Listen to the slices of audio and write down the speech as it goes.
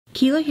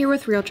Keyla here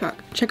with RealTruck.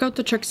 Check out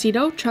the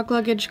TruXedo truck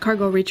luggage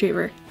cargo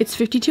retriever. It's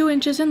 52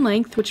 inches in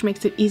length, which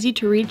makes it easy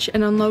to reach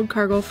and unload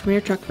cargo from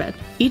your truck bed.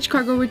 Each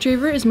cargo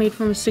retriever is made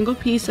from a single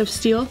piece of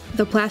steel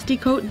with a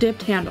Plasti-Coat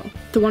dipped handle.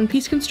 The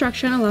one-piece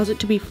construction allows it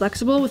to be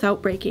flexible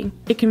without breaking.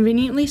 It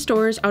conveniently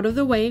stores out of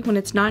the way when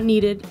it's not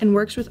needed and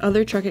works with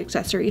other truck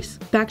accessories.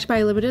 Backed by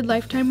a limited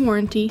lifetime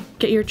warranty,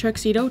 get your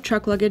TruXedo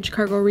truck luggage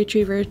cargo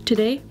retriever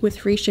today with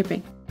free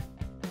shipping.